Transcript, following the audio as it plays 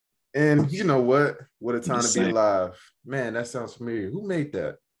And you know what? What a I'm time to just be saying. alive. Man, that sounds familiar. Who made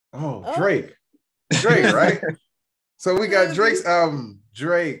that? Oh, Oh, Drake. Drake, right? So we got maybe. Drake's album.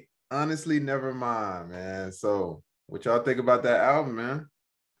 Drake, honestly, never mind, man. So what y'all think about that album, man?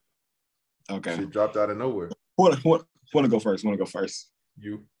 Okay. Shit dropped out of nowhere. Want to go first? Want to go first?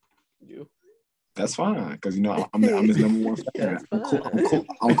 You. That's fine, because you know I'm his number one fan. That's I'm cool. fine.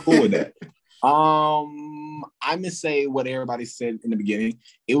 I'm cool with that. I'm gonna say what everybody said in the beginning.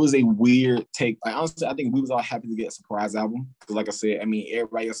 It was a weird take. Like, honestly, I think we was all happy to get a surprise album because, like I said, I mean,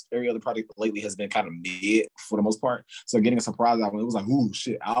 every other project lately has been kind of mid for the most part. So getting a surprise album, it was like, ooh,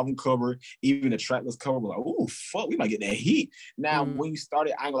 shit, album cover, even the tracklist cover was like, ooh, fuck, we might get that heat. Now, when you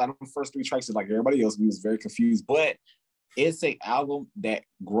started, I ain't gonna lie, the first 3 tracks is like everybody else. We was very confused, but it's an album that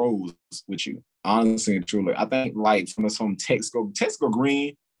grows with you. Honestly and truly, I think like from Text Go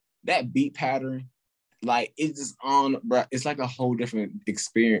Green, that beat pattern, like it's just on, bro. It's like a whole different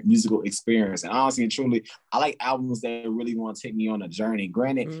experience, musical experience. And honestly and truly, I like albums that really want to take me on a journey.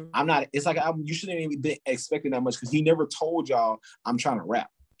 Granted, I'm not. It's like an album you shouldn't even be expecting that much because he never told y'all I'm trying to rap.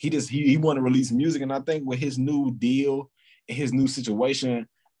 He want to release music, and I think with his new deal and his new situation,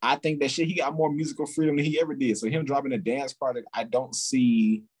 I think that shit he got more musical freedom than he ever did. So him dropping a dance product, I don't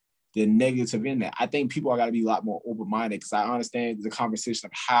see the negative in that. I think people are got to be a lot more open-minded because I understand the conversation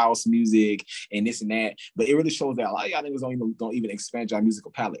of house music and this and that, but it really shows that a lot of y'all niggas don't even expand your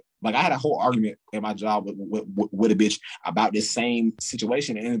musical palette. Like I had a whole argument at my job with a bitch about this same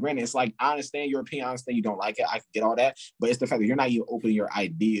situation. And granted, it's like, I understand your opinion, I understand you don't like it, I get all that, but it's the fact that you're not even opening your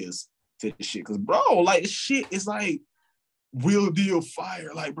ideas to this shit. Because bro, like shit is like real deal fire.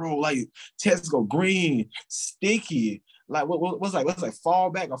 Like bro, like Tesco Green, Sticky, like what's like fall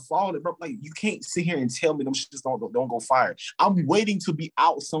back or fall, bro. Like you can't sit here and tell me them shits don't go fire. I'm waiting to be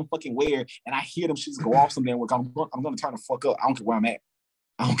out some fucking where and I hear them shits go off some damn work. I'm gonna turn the fuck up. I don't care where I'm at.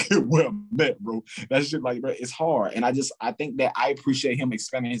 I don't care where I'm at, bro. That shit, like, bro, it's hard. And I think that I appreciate him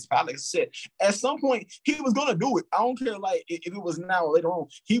expanding his palette. Shit, at some point, he was gonna do it. I don't care, like, if it was now or later on,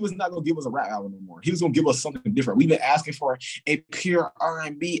 he was not gonna give us a rap album anymore. He was gonna give us something different. We've been asking for a pure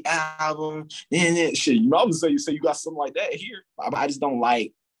R&B album, and then shit. You know, I was say you got something like that here. I just don't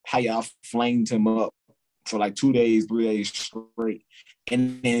like how y'all flamed him up for like 2 days, 3 days straight.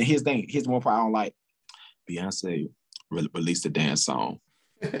 And then here's the one part I don't like. Beyonce released a dance song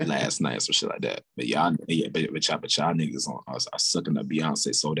last night or some shit like that. But y'all niggas are sucking up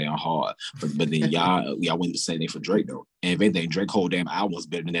Beyonce so damn hard. But then y'all went the same thing for Drake though. And if anything, Drake whole damn album was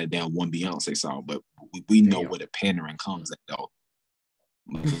better than that damn one Beyonce song. But we know where the pandering comes at though.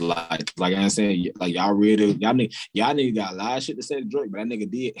 Like I said, like y'all nigga got a lot of shit to say to Drake, but that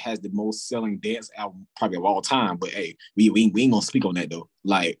nigga has the most selling dance album probably of all time. But hey, we ain't gonna speak on that though.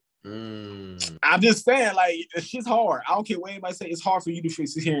 Like I'm just saying, like, it's shit's hard. I don't care what anybody say. It's hard for you to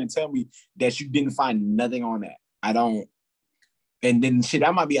sit here and tell me that you didn't find nothing on that. I don't. And then shit,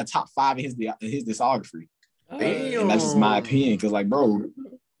 that might be a top 5 in his discography. And that's just my opinion. Because, like, bro,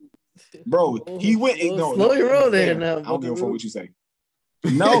 he went. Slow your roll there now. I don't give a fuck what you say.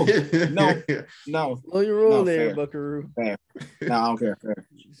 No. Slow your roll there, Buckaroo. Fair. No, I don't care. Fair.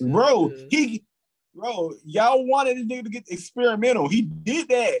 Bro, y'all wanted this nigga to get experimental. He did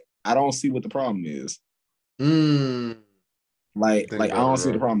that. I don't see what the problem is. Like I don't see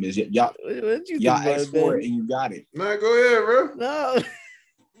what the problem is. Y'all asked for it and you got it. Nah, go ahead, bro. No.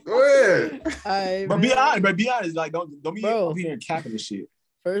 Go ahead. But be honest. Like don't be over here and capping this shit.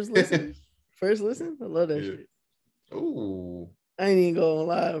 First listen. I love that shit. Ooh. I ain't even gonna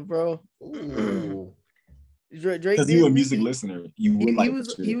lie, bro. Ooh. Drake, because you a music listener, you would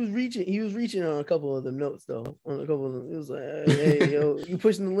he was reaching on a couple of them notes though. On a couple of them, it was like, hey, yo, you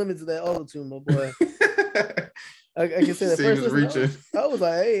pushing the limits of that auto tune, my boy. I can say that first listen, I was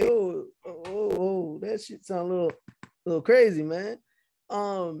like, hey, oh, that shit sound a little crazy, man.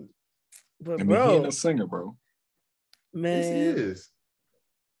 But bro, he ain't no singer, bro. Man, yes, he is.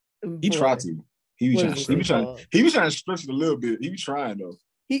 He tried to. He was trying to stretch it a little bit. He was trying though.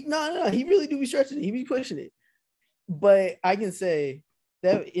 He really do be stretching it. He be pushing it. But I can say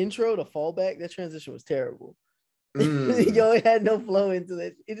that intro to Fallback, that transition was terrible. Yo, it had no flow into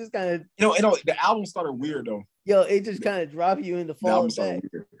it. It just kind of the album started weird though. Yo, it just kind of dropped you into Falling Back.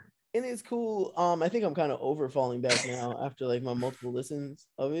 And it's cool. I think I'm kind of over Falling Back now after like my multiple listens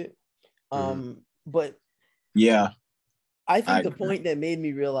of it. But yeah, I think the point that made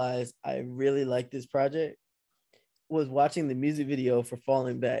me realize I really like this project was watching the music video for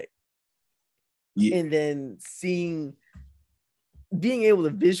Falling Back. Yeah. And then being able to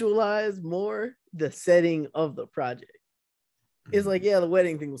visualize more the setting of the project. It's like, yeah, the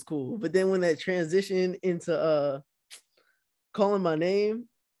wedding thing was cool. But then when that transitioned into Calling My Name,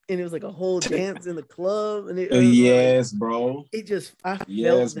 and it was like a whole dance in the club, and yes, bro. It just I felt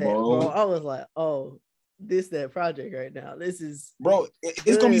that, bro. I was like, oh, that project right now. This is, bro.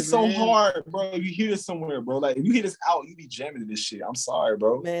 It's gonna be so hard, bro. You hear this somewhere, bro. Like if you hear this out, you be jamming this shit. I'm sorry,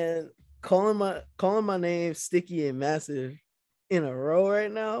 bro. Man, calling my name Sticky and Massive in a row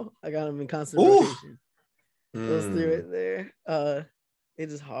right now. I got them in constant rotation. Those three right there. It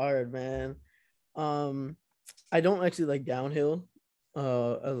is hard, man. I don't actually like Downhill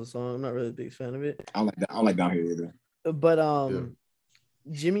as a song. I'm not really a big fan of it. I don't like Downhill either. But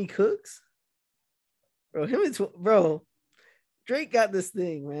Jimmy Cooks, bro, Drake got this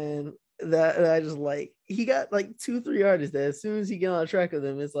thing, man, that I just like. He got like 2-3 artists that as soon as he get on a track of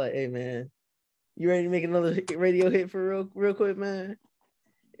them, it's like, hey man, you ready to make another radio hit for real quick, man?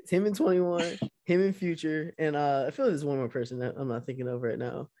 It's him and 21, him and Future, and I feel like there's one more person that I'm not thinking of right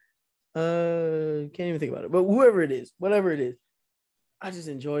now. Can't even think about it. But whoever it is, whatever it is, I just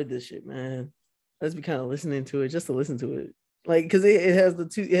enjoyed this shit, man. Let's be kind of listening to it just to listen to it. Like, because it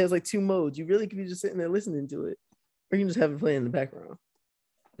has like 2 modes. You really could be just sitting there listening to it, or you can just have it playing in the background.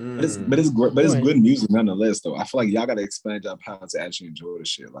 But it's good music nonetheless, though. I feel like y'all gotta expand your palate to actually enjoy the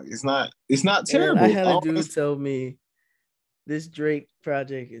shit. Like it's not terrible. And I had a dude tell me this Drake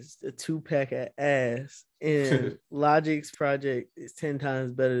project is a 2-pack of ass, and Logic's project is 10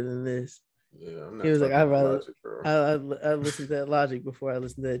 times better than this. Yeah, I'm not. He was like, I'd rather Logic, bro. I listen to that Logic before I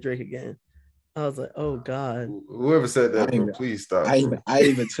listen to that Drake again. I was like, oh god. Whoever said that, bro, please stop. I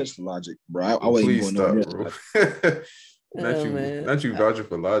even touched the Logic, bro. I please stop, bro. Not you vouching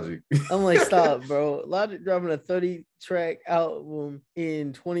for Logic. I'm like, stop, bro. Logic dropping a 30-track album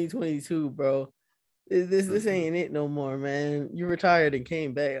in 2022, bro. This ain't it no more, man. You retired and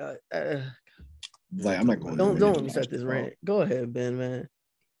came back. Like I'm not going. Don't let me start this rant. Go ahead, Ben, man.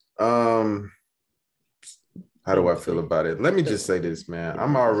 How do I feel about it? Let me just say this, man.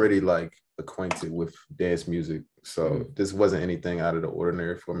 I'm already like acquainted with dance music, so this wasn't anything out of the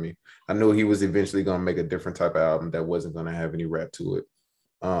ordinary for me. I knew he was eventually gonna make a different type of album that wasn't gonna have any rap to it.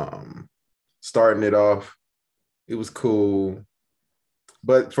 Starting it off, it was cool,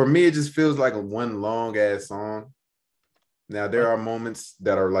 but for me, it just feels like a one long ass song. Now there are moments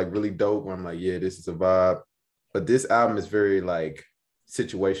that are like really dope where I'm like, yeah, this is a vibe, but this album is very like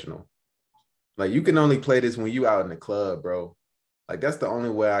situational. Like you can only play this when you out in the club, bro. Like that's the only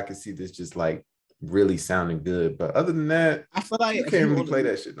way I can see this just like really sounding good. But other than that, I feel like you can't really play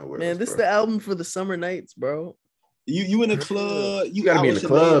that shit nowhere. Man, this is the album for the summer nights, bro. You in the club, you gotta be in the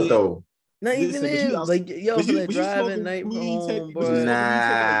club though. Not even then, like yo, for that driving night home, bro. Nah,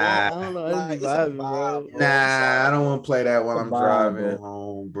 I don't know. I just be vibing, bro. Nah, I don't want to play that while I'm driving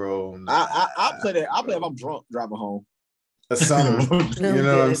home, bro. Nah. I play that. I play if I'm drunk driving home. Or something. You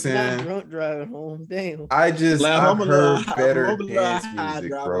know what I'm saying? Not drunk driving home. Damn. I've heard better dance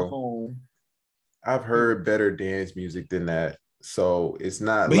music, bro. I've heard better dance music than that. So it's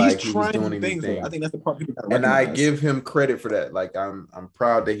not like he was doing anything. I think that's the part people gotta recognize. And I give him credit for that. Like I'm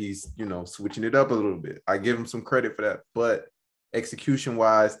proud that he's, switching it up a little bit. I give him some credit for that. But execution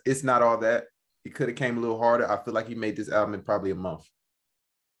wise, it's not all that. He could have came a little harder. I feel like he made this album in probably a month.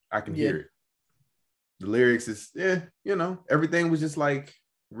 I can hear it. The lyrics is, everything was just like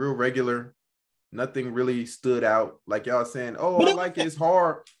real regular. Nothing really stood out. Like y'all saying, oh, I like it. It's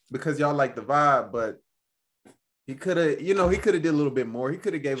hard because y'all like the vibe, but he could have, did a little bit more. He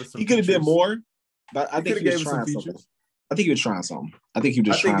could have gave us some. He could have did more, but I think he was trying something. I think he was trying something. I think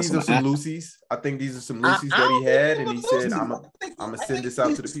these are some Lucy's. I think these are some Lucy's that he had, and he said, "I'm gonna send this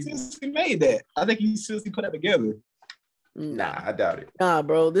out to the people." He made that. I think he seriously put that together. Nah, I doubt it. Nah,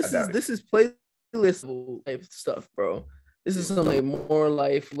 bro. This is playlist type stuff, bro. This is some like more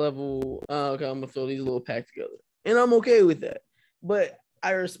life level. Okay, I'm gonna throw these little packs together, and I'm okay with that. But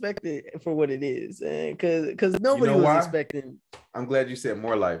I respect it for what it is, and because nobody was expecting. I'm glad you said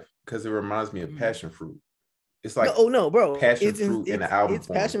more life because it reminds me of Passion Fruit. It's like bro, Passion Fruit in the album. It's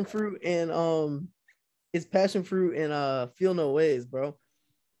form. Passion Fruit and it's Passion Fruit and Feel No Ways, bro.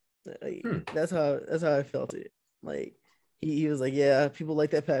 Like, that's how I felt it. Like he was like, yeah, people like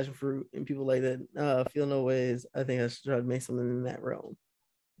that Passion Fruit and people like that Feel No Ways. I think I should try to make something in that realm.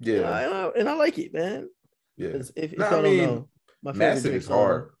 Yeah, and I like it, man. Yeah, if I don't know, my Massive is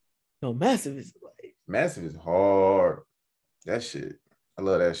hard. No, Massive is hard. That shit, I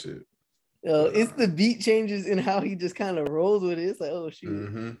love that shit. It's the beat changes and how he just kind of rolls with it. It's like, oh shoot.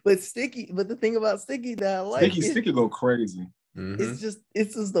 Mm-hmm. But the thing about Sticky that I like, Sticky go crazy. Mm-hmm.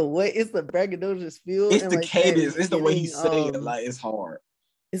 It's just the way, it's the braggadocious feel. It's the like cadence. It's the way he say it. Like it's hard.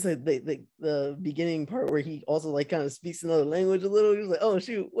 It's like the beginning part where he also like kind of speaks another language a little. He was like, oh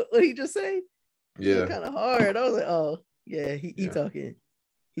shoot, what did he just say? Yeah, kind of hard. I was like, oh yeah, he talking.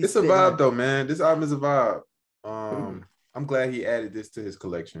 It's a vibe though, man. This album is a vibe. I'm glad he added this to his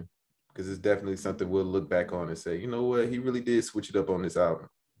collection because it's definitely something we'll look back on and say, you know what, he really did switch it up on this album.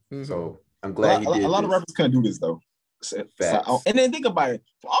 So I'm glad he did. A lot of rappers can't do this though. And then think about it.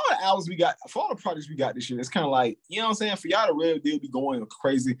 For all the albums we got, for all the projects we got this year, it's kind of like, you know what I'm saying? For y'all to real deal be going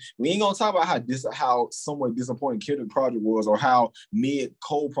crazy. We ain't gonna talk about how somewhat disappointing Kendrick project was or how mid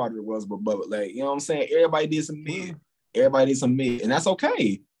Cole project was, but like, you know what I'm saying? Everybody did some mid, and that's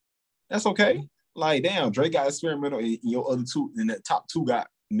okay. That's okay. Like, damn, Drake got experimental, and your other two, and the top two got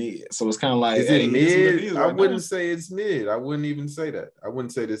mid. So it's kind of like, is it mid? I wouldn't say it's mid. I wouldn't even say that. I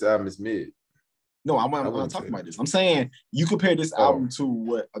wouldn't say this album is mid. No, I'm not talking about this. I'm saying you compare this album to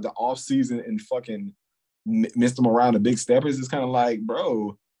what the off season and fucking Mr. Morale, the Big Steppers. It's kind of like,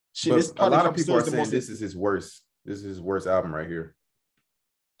 bro, shit. This a lot of people are saying this is his worst. This is his worst album right here.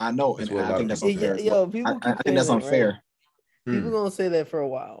 I know, and I think that's unfair. I think that's unfair. Right? People gonna say that for a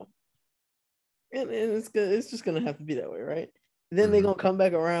while. And it's good. It's just gonna have to be that way, right? Then they're gonna come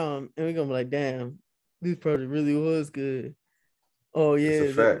back around, and we're gonna be like, "Damn, this project really was good." Oh yeah,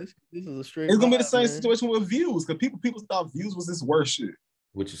 this is a straight. It's gonna be the same situation with Views, because people thought Views was this worst shit,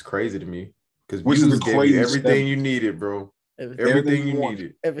 which is crazy to me. Because Views gave you everything you needed, bro. Everything you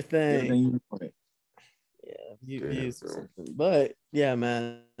needed. Everything you wanted. Yeah, Views. But yeah,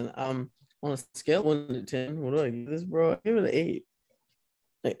 man, I'm on a scale of 1 to 10. What do I give this, bro? I give it an 8.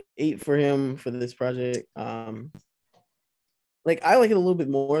 Like 8 for him for this project. Like I like it a little bit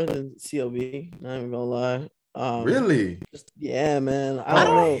more than CLB. Not even gonna lie. Really? Yeah, man. I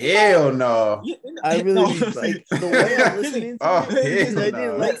don't know. Hell no. I really like the way I'm listening to it. I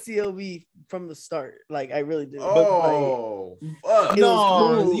didn't like CLB from the start. Like I really did. Oh, but, like, it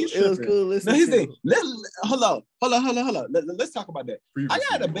was cool. It was cool listening. Hold on. Let's talk about that. I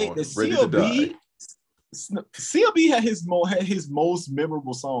got a debate that CLB had his most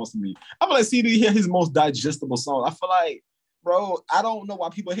memorable songs to me. I feel like CLB had his most digestible songs. I feel like, bro, I don't know why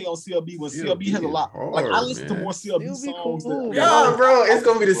people hate on CLB when CLB has a lot. Hard, like I listen to more CLB songs. Cool. Yeah, bro, it's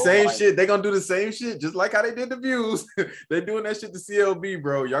gonna be the same shit. They're gonna do the same shit, just like how they did the Views. They're doing that shit to CLB,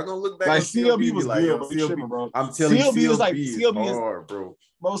 bro. Y'all gonna look back like on CLB was like, good, CLB, bro. I'm telling you, CLB is like is hard, bro.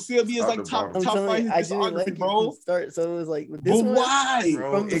 Bro, CLB is like top five. I didn't like bro. Start, so it was like with this but one. Why?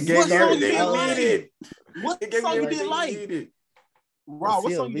 Bro, it gave you everything you needed. What song you didn't like? Rob,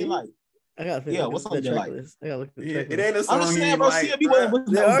 what song you didn't like? I gotta what song you didn't like? I gotta look at the checklist. It ain't a song you bro. like, CLB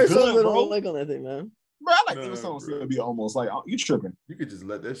there are songs that I don't like on that thing, man. Bro, I like every song on CLB almost. Like, you tripping. You could just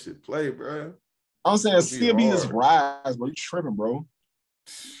let that shit play, bro. I'm saying CLB just rise, bro. You tripping, bro.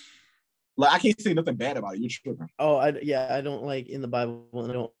 Like, I can't say nothing bad about it. You're tripping. Oh, I don't like In the Bible,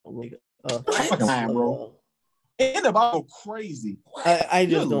 and I don't like fucking lying, bro. In the Bible, crazy. I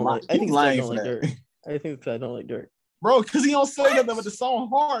just don't like. I think I don't like Dirk. I think I don't like Dirk, bro, because he don't say nothing about the song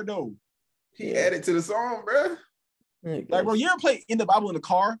hard though. He added to the song, bro. Like, bro, you ever play In the Bible in the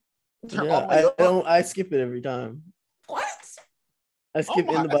car? I skip it every time. What? I skip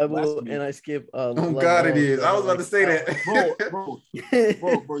In the Bible and I skip. Oh God, it is. I was about to say that,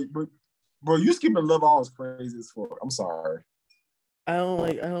 bro. You skipping Love All is crazy as fuck. I'm sorry. I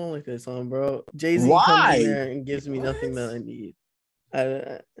don't like that song, bro. Jay-Z comes in there and gives me nothing that I need.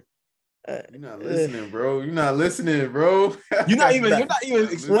 You're not listening, bro. You're not listening, bro. You're not even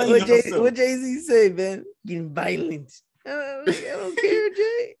explaining yourself. What Jay-Z say, man? Getting violent. I don't care,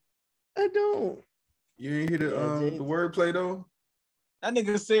 Jay. I don't. You ain't hear the wordplay though? That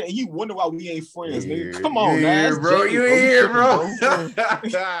nigga said, you wonder why we ain't friends, nigga. Come on, man, bro. You ain't here, bro.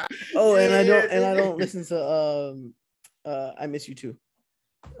 Oh, and I don't listen to I Miss You Too.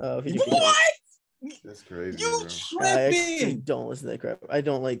 What? That's crazy. You tripping? I actually don't listen to that crap. I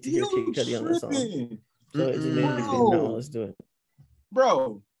don't like to hear Kid Cudi on that song. So it just made me think, no, let's do it.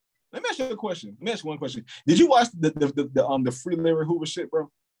 Bro, let me ask you a question. Let me ask you one question. Did you watch the Free Larry Hoover shit, bro?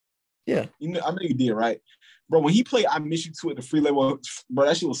 Yeah. I know you did, right? Bro, when he played I Miss You Too at the Free Label, bro,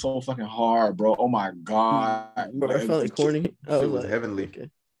 that shit was so fucking hard, bro. Oh my God. Bro, I felt like corny. It was heavenly. Okay.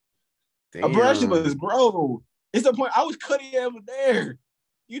 Damn. Bro, that shit was, bro. It's the point. I was cutting over there.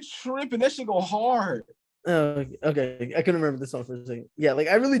 You tripping? That shit go hard. Okay. I couldn't remember the song for a second. Yeah, like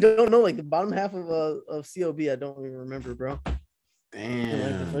I really don't know. Like the bottom half of CLB, I don't even remember, bro. Damn. And,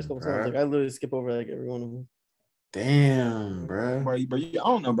 like the first couple songs, like I literally skip over like every one of them. Damn, bro. Bro, I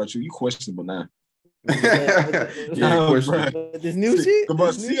don't know about you. You questionable now. This new shit.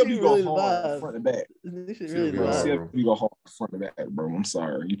 But CLB go hard front and back. This shit really vibe. CLB go hard front and back, bro. I'm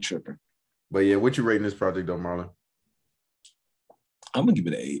sorry, you tripping. But yeah, what you rating this project though, Marlon? I'm gonna give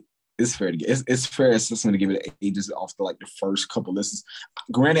it an 8. It's fair to get. It's fair assessment to give it an 8 just off the first couple listens.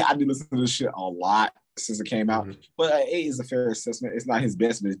 Granted, I do listen to this shit a lot, since it came out. But 8 is a fair assessment. It's not his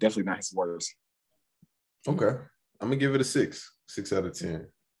best, but it's definitely not his worst. Okay. I'm gonna give it a 6. 6 out of 10.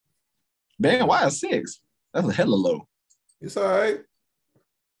 Damn, why a 6? That's a hella low. It's all right.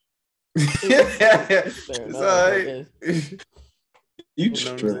 It's all right. You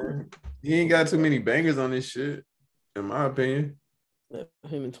true. He ain't got too many bangers on this shit, in my opinion.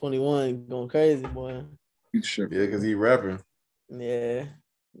 Him in 21 going crazy, boy. You sure? Yeah, because he rapping. Yeah.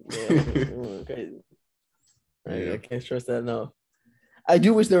 Going crazy. Right, I can't stress that enough. I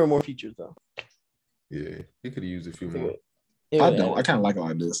do wish there were more features though. Yeah, he could have used a few more. I don't. I kind of like it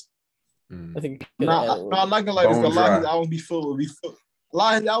like this. I think. No, I like it like this. A lot of his albums be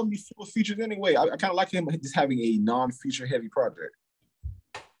full of features anyway. I kind of like him just having a non-feature heavy project.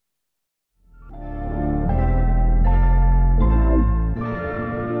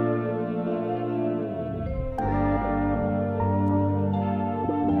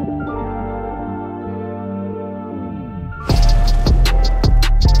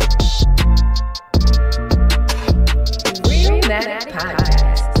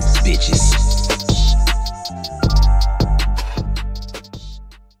 Bitches.